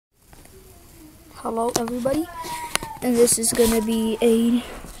Hello everybody, and this is gonna be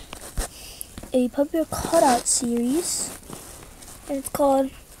a puppet cutout series, and it's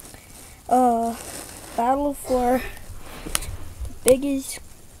called Battle for the Biggest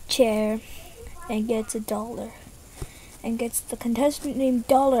Chair and Gets $1, and gets the contestant named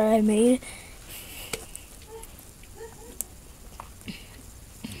Dollar I made.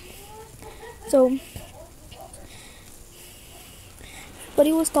 So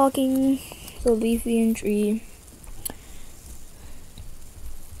everybody was talking, so Leafy and Tree.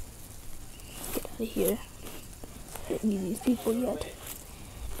 Get out of here. I didn't meet these people yet.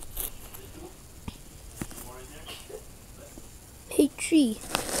 Hey Tree.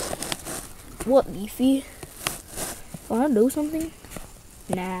 What, Leafy? Wanna do something?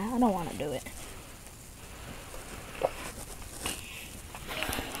 Nah, I don't wanna do it.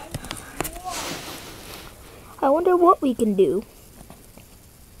 I wonder what we can do.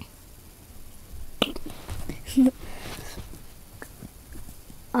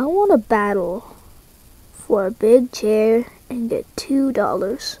 I want to battle for a big chair and get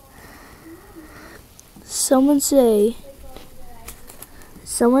 $2. Someone say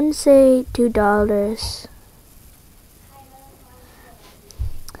 $2.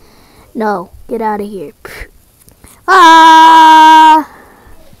 No, get out of here. Ah!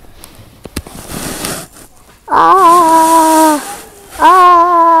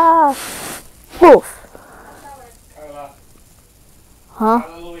 Wolf. Huh?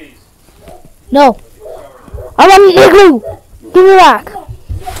 No. I want the igloo. Give me back.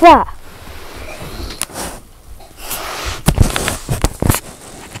 Yeah.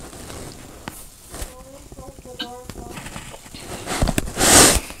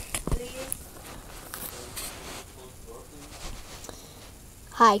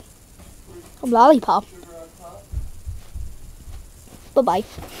 Hi. I'm Lollipop. Bye-bye.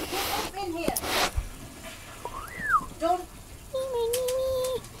 In here. Don't.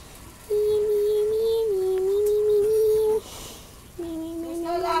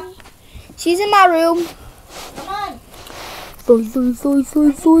 She's in my room. Come on. Three.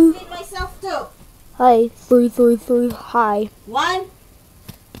 Feed myself too. Hi. Three. Hi. 1.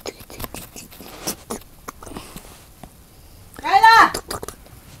 Kyla!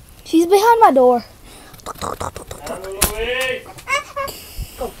 She's behind my door.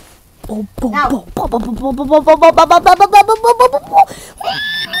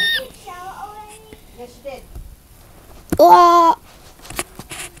 Yes, you did.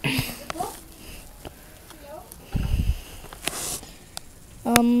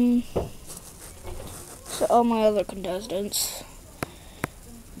 So all my other contestants,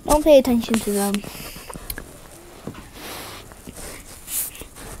 don't pay attention to them.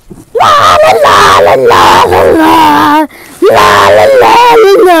 La la la la la la la la la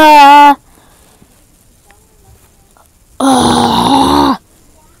la la.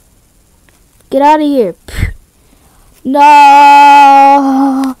 Get out of here. No.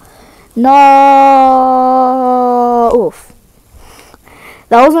 Oof.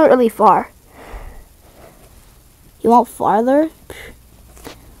 That wasn't really far. You want farther?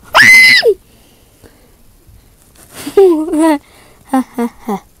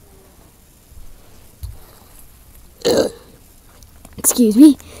 Excuse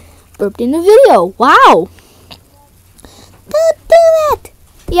me. Burped in the video. Wow. Don't do it.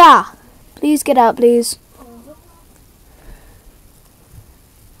 Yeah. Please get out, please.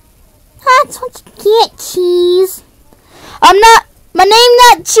 That's what you get, Cheese. My name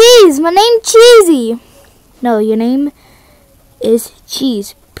not Cheese. My name Cheesy. No, your name is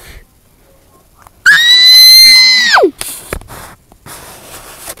Cheese.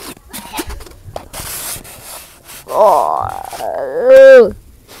 Oh.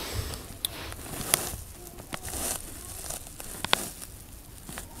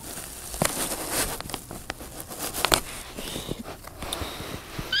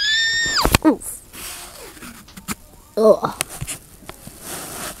 Oof. Ugh.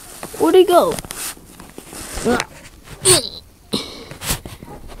 Where'd he go?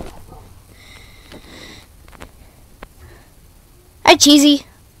 Hi, Cheesy.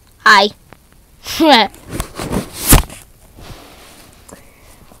 Hi.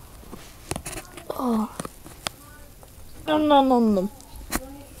 Oh. No.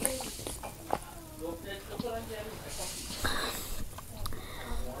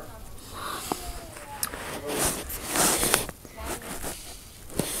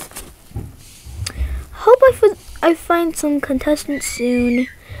 Hope I find some contestants soon.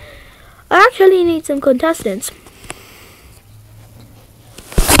 I actually need some contestants.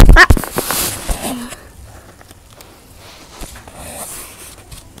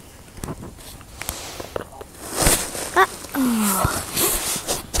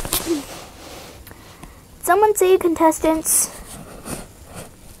 Someone say contestants.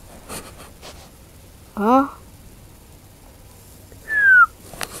 Huh?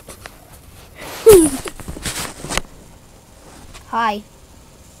 Hi.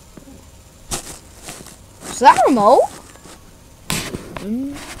 Is that remote?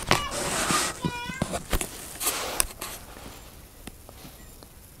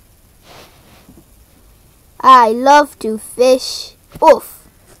 I love to fish. Oof.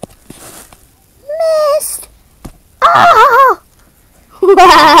 Missed. Ah!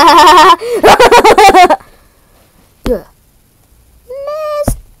 Yeah.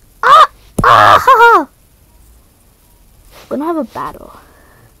 Missed. Ah! Ah! Gonna have a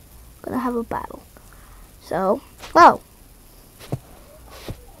battle. So, go.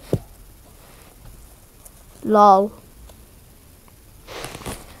 Lol.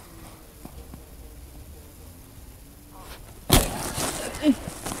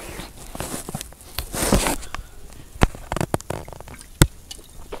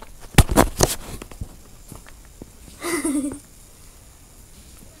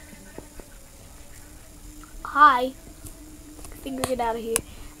 Hi. Finger, get out of here.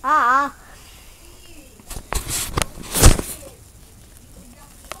 Ah.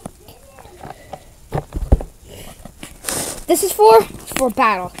 This is for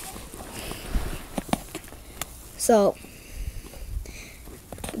battle. So,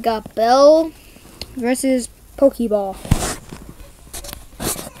 we got Bell versus Pokeball.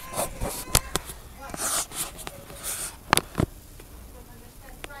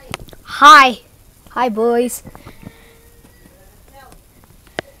 Hi, boys.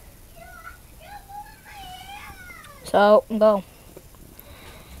 So, go.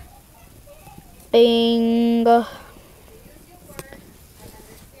 Bing.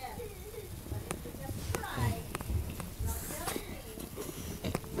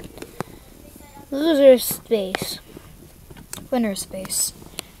 Loser space. Winner space.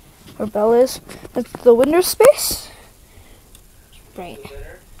 Or Bell is. That's the winner space? Right.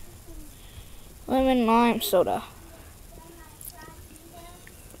 Lemon lime soda.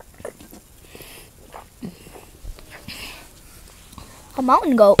 A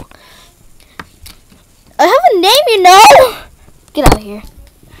mountain goat. I have a name, you know. Get out of here.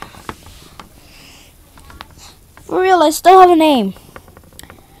 For real, I still have a name.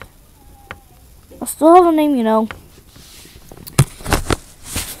 You know.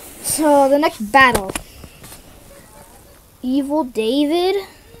 So, the next battle. Evil David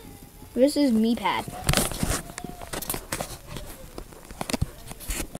versus Meepad.